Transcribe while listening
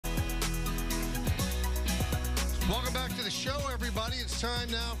Welcome back to the show, everybody. It's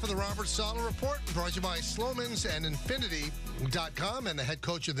time now for the Robert Saleh Report, brought to you by Sloman's and Infinity.com. And the head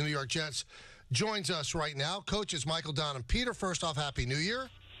coach of the New York Jets joins us right now. Coaches Michael, Don, and Peter. First off, Happy New Year.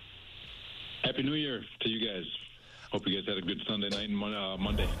 Happy New Year to you guys. Hope you guys had a good Sunday night and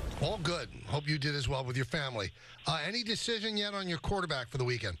Monday. All good. Hope you did as well with your family. Any decision yet on your quarterback for the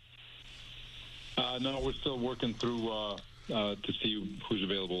weekend? No, we're still working through to see who's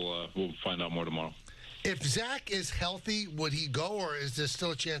available. We'll find out more tomorrow. If Zach is healthy, would he go, or is there still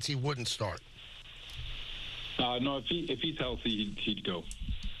a chance he wouldn't start? No, if he's healthy, he'd go.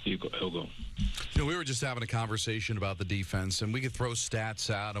 He'll go. You know, we were just having a conversation about the defense, and we could throw stats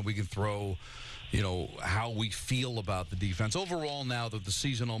out, and we can throw, you know, how we feel about the defense. Overall, now that the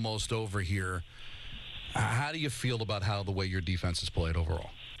season almost over here, how do you feel about how the way your defense has played overall?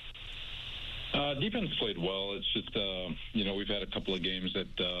 Defense played well. It's just, you know, we've had a couple of games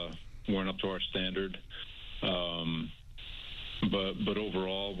that weren't up to our standard. But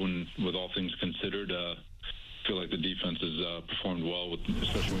overall, with all things considered, I feel like the defense has performed well,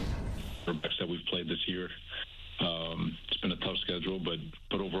 especially with the backs that we've played this year. It's been a tough schedule, but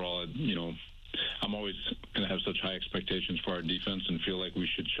overall, you know, I'm always going to have such high expectations for our defense and feel like we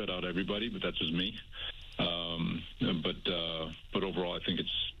should shut out everybody, but that's just me. But overall, I think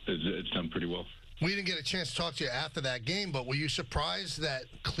it's done pretty well. We didn't get a chance to talk to you after that game, but were you surprised that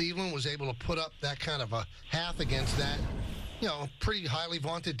Cleveland was able to put up that kind of a half against that, you know, pretty highly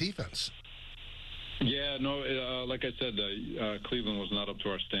vaunted defense? Yeah, no, like I said, Cleveland was not up to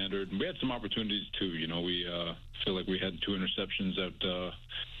our standard. We had some opportunities, too. You know, we feel like we had 2 interceptions that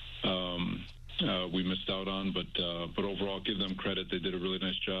we missed out on. But overall, give them credit. They did a really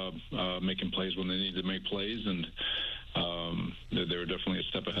nice job making plays when they needed to make plays. And they were definitely a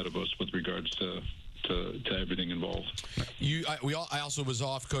step ahead of us with regards to everything involved. I also was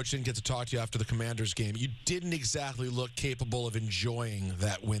off. Coach didn't get to talk to you after the Commanders game. You didn't exactly look capable of enjoying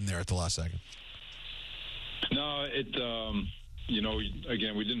that win there at the last second. No, you know,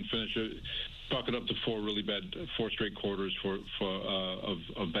 again, we didn't finish it. Chalk it up to 4 straight quarters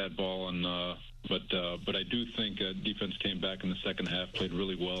of bad ball, and but I do think defense came back in the second half, played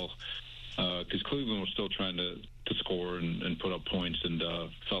really well, because Cleveland was still trying to score and put up points, and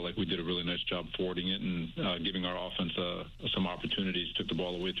felt like we did a really nice job forwarding it and giving our offense some opportunities. Took the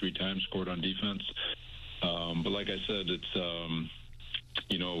ball away 3 times, scored on defense. But like I said, it's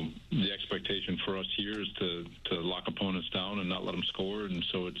you know, the expectation for us here is to lock opponents down and not let them score, and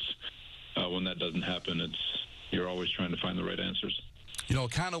so it's when that doesn't happen, you're always trying to find the right answers. You know,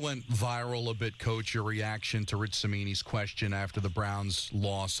 it kind of went viral a bit, Coach, your reaction to Rich Cimini's question after the Browns'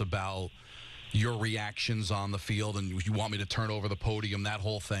 loss about your reactions on the field, and you want me to turn over the podium, that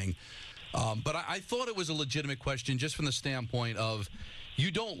whole thing. But I thought it was a legitimate question just from the standpoint of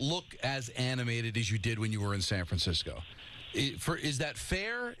you don't look as animated as you did when you were in San Francisco. Is that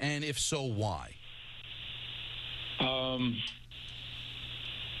fair? And if so, why?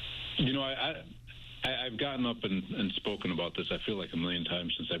 You know, I've gotten up and spoken about this, I feel like, a million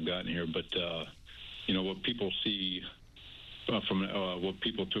times since I've gotten here. But, you know, what people see from what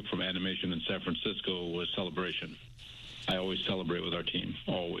people took from animation in San Francisco was celebration. I always celebrate with our team,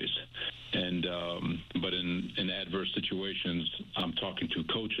 always. And but in adverse situations, I'm talking to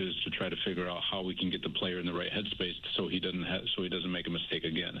coaches to try to figure out how we can get the player in the right headspace so he doesn't make a mistake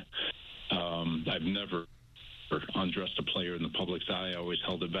again. I've never undressed a player in the public's eye. I always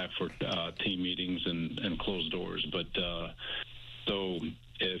held it back for team meetings and closed doors. But so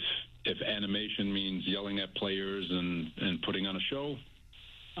if animation means yelling at players and putting on a show,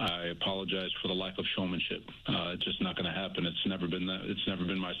 I apologize for the lack of showmanship. It's just not going to happen. It's never been that. It's never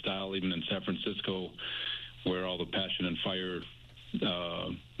been my style. Even in San Francisco, where all the passion and fire,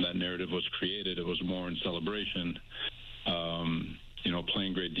 that narrative was created, it was more in celebration. You know,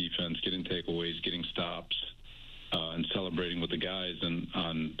 playing great defense, getting takeaways, getting stops, and celebrating with the guys and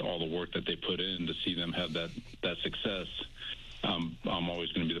on all the work that they put in to see them have that success. I'm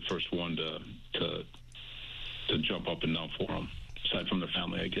always going to be the first one to jump up and down for them. Aside from their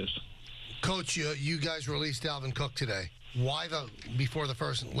family, I guess. Coach, you guys released Dalvin Cook today. Why before the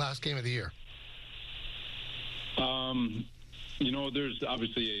last game of the year? You know, there's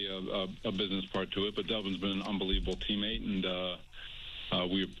obviously a business part to it, but Dalvin's been an unbelievable teammate, and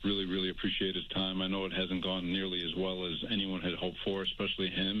we really, really appreciate his time. I know it hasn't gone nearly as well as anyone had hoped for, especially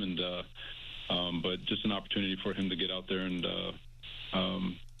him, and but just an opportunity for him to get out there and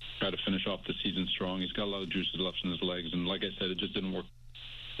try to finish off the season strong. He's got a lot of juices left in his legs, and like I said, it just didn't work.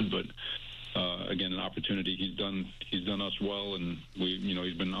 But again, an opportunity. He's done us well, and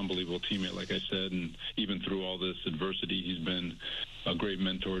he's been an unbelievable teammate, like I said, and even through all this adversity, he's been a great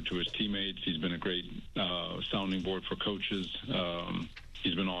mentor to his teammates. He's been a great sounding board for coaches.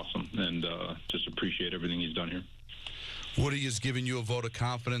 He's been awesome, and just appreciate everything he's done here. Woody has given you a vote of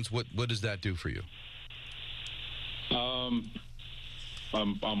confidence. What does that do for you?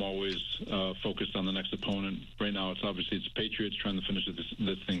 I'm always focused on the next opponent. Right now, it's Patriots trying to finish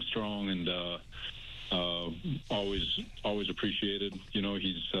this thing strong, and always appreciated.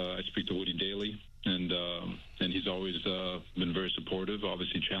 I speak to Woody daily, and he's always been very supportive.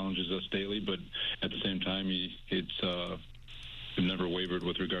 Obviously, challenges us daily, but at the same time, he's never wavered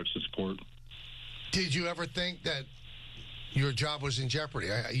with regards to support. Did you ever think that your job was in jeopardy?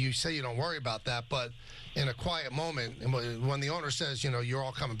 You say you don't worry about that, but in a quiet moment, when the owner says, you're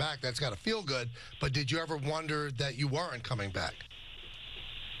all coming back, that's got to feel good. But did you ever wonder that you weren't coming back?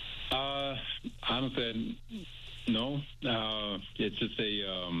 Honestly, no. It's just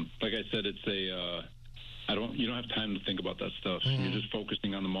like I said, you don't have time to think about that stuff. Mm-hmm. You're just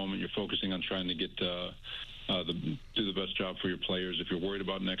focusing on the moment. You're focusing on trying to get do the best job for your players. If you're worried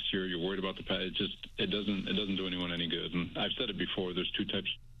about next year, you're worried about the past. It doesn't do anyone any good. And I've said it before. There's two types.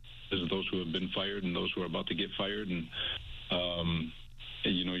 There's those who have been fired and those who are about to get fired. And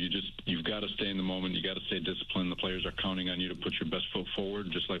you've got to stay in the moment. You got to stay disciplined. The players are counting on you to put your best foot forward,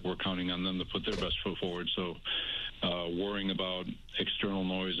 just like we're counting on them to put their best foot forward. So worrying about external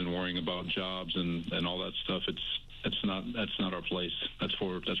noise and worrying about jobs and all that stuff, that's not our place. That's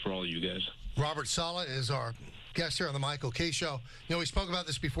for all of you guys. Robert Saleh is our guest here on the Michael Kay Show. We spoke about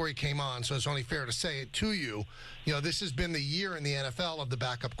this before he came on, so it's only fair to say it to you. This has been the year in the NFL of the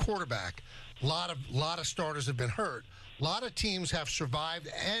backup quarterback. A lot of starters have been hurt. A lot of teams have survived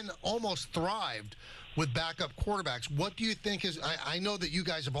and almost thrived with backup quarterbacks. What do you think is? I know that you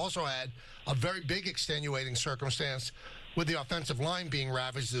guys have also had a very big extenuating circumstance with the offensive line being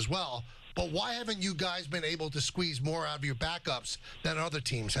ravaged as well. But why haven't you guys been able to squeeze more out of your backups than other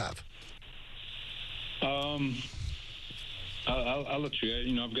teams have? I'll let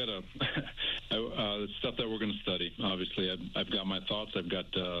you. I've got stuff that we're going to study. Obviously, I've got my thoughts. I've got,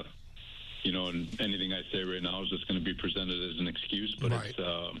 and anything I say right now is just going to be presented as an excuse. But right.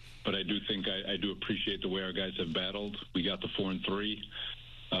 But I do think I do appreciate the way our guys have battled. We got the 4-3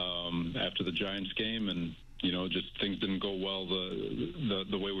 after the Giants game, and just things didn't go well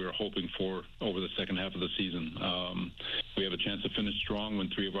the way we were hoping for over the second half of the season. We have a chance to finish strong, win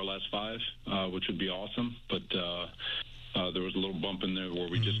 3 of our last 5, which would be awesome. But there was a little bump in there where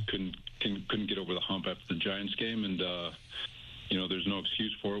we just couldn't get over the hump after the Giants game, and there's no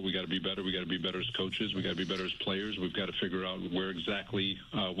excuse for it. We got to be better. We got to be better as coaches. We got to be better as players. We've got to figure out where exactly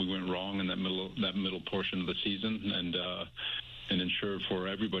we went wrong in that middle portion of the season, and ensure for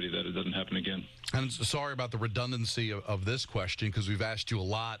everybody that it doesn't happen again. And sorry about the redundancy of this question, because we've asked you a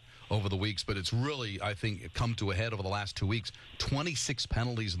lot over the weeks, but it's really, I think, come to a head over the last 2 weeks. 26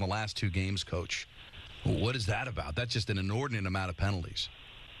 penalties in the last 2 games, Coach. What is that about? That's just an inordinate amount of penalties.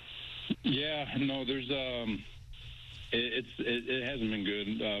 Yeah, no, there's it hasn't been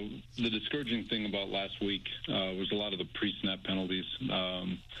good. The discouraging thing about last week was a lot of the pre-snap penalties.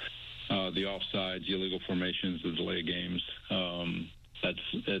 The offsides, the illegal formations, the delay games.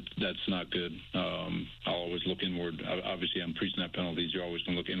 That's not good. I'll always look inward. Obviously, on pre-snap penalties, you're always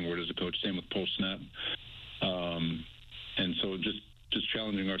going to look inward as a coach. Same with post-snap. And so just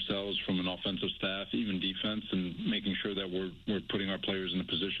challenging ourselves from an offensive staff, even defense, and making sure that we're putting our players in a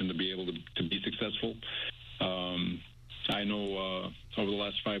position to be able to be successful. I know over the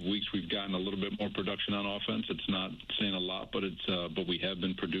last 5 weeks we've gotten a little bit more production on offense. It's not saying a lot, but we have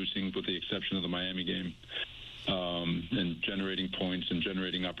been producing, with the exception of the Miami game, and generating points and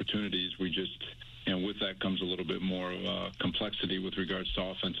generating opportunities. We just, with that comes a little bit more complexity with regards to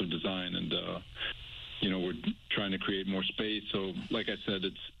offensive design, and we're trying to create more space. So, like I said,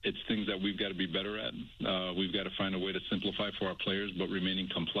 it's things that we've got to be better at. We've got to find a way to simplify for our players, but remaining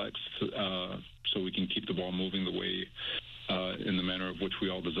complex, so we can keep the ball moving the way, in the manner of which we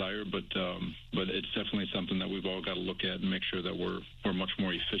all desire. But it's definitely something that we've all got to look at and make sure that we're much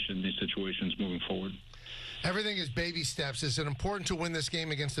more efficient in these situations moving forward. Everything is baby steps. Is it important to win this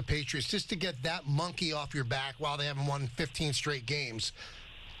game against the Patriots just to get that monkey off your back while they haven't won 15 straight games?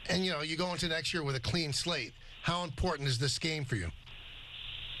 And, you go into next year with a clean slate. How important is this game for you?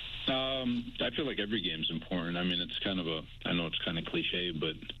 I feel like every game's important. I mean, I know it's kind of cliche,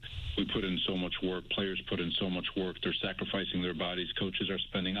 but we put in so much work. Players put in so much work. They're sacrificing their bodies. Coaches are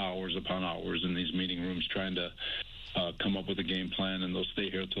spending hours upon hours in these meeting rooms trying to come up with a game plan, and they'll stay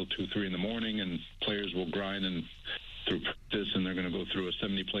here till 2, 3 in the morning, and players will grind and through practice, and they're going to go through a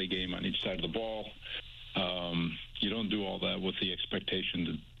 70-play game on each side of the ball. You don't do all that with the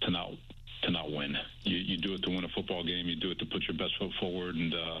expectation to not win. You do it to win a football game. You do it to put your best foot forward,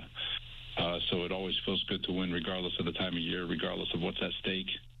 and so it always feels good to win, regardless of the time of year, regardless of what's at stake.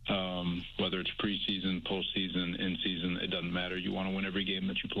 Whether it's preseason, postseason, in season, it doesn't matter. You want to win every game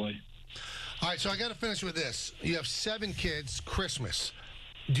that you play. All right, so I got to finish with this. You have 7 kids, Christmas.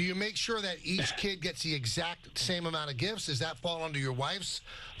 Do you make sure that each kid gets the exact same amount of gifts? Does that fall under your wife's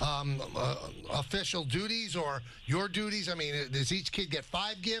official duties or your duties? I mean, does each kid get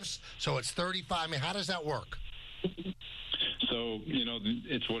 5 gifts? So it's 35. I mean, how does that work? So,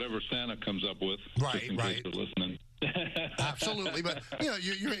 it's whatever Santa comes up with. Right, just in case they're listening. Absolutely, but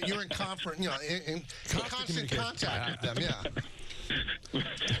you're in conference, in constant contact with them, yeah.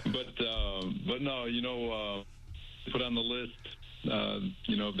 But no, put on the list.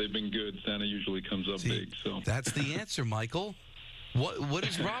 They've been good. Santa usually comes up big. So that's the answer, Michael. What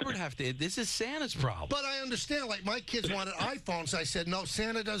does Robert have to? This is Santa's problem. But I understand. Like, my kids wanted iPhones. I said, no,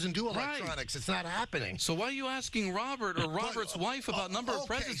 Santa doesn't do electronics. Right. It's not happening. So why are you asking Robert or Robert's wife about number of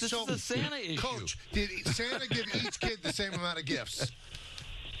presents? This is a Santa issue. Coach, did Santa give each kid the same amount of gifts?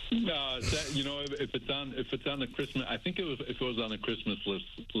 No, if it's on the Christmas, I think if it was on the Christmas list,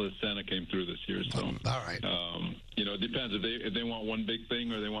 Santa came through this year. So all right. It depends if they want one big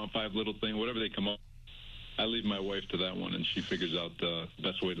thing or they want 5 little things, whatever they come up. I leave my wife to that one, and she figures out the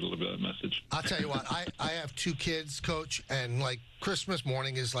best way to deliver that message. I'll tell you what, I have 2 kids, Coach, and, like, Christmas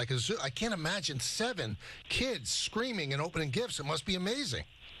morning is like a zoo. I can't imagine 7 kids screaming and opening gifts. It must be amazing.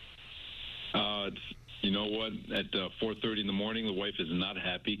 You know what? At 4:30 in the morning, the wife is not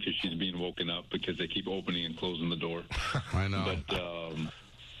happy because she's being woken up because they keep opening and closing the door. I know.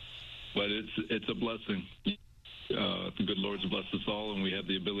 But it's a blessing. The good Lord's blessed us all, and we have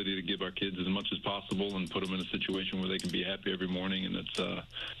the ability to give our kids as much as possible and put them in a situation where they can be happy every morning. And it's,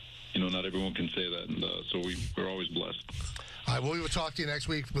 not everyone can say that, and so we're always blessed. All right, well, we will talk to you next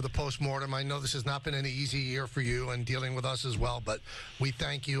week with a postmortem. I know this has not been an easy year for you and dealing with us as well, but we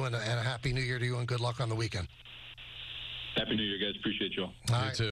thank you and a happy New Year to you and good luck on the weekend. Happy New Year, guys. Appreciate you all. All right. You too.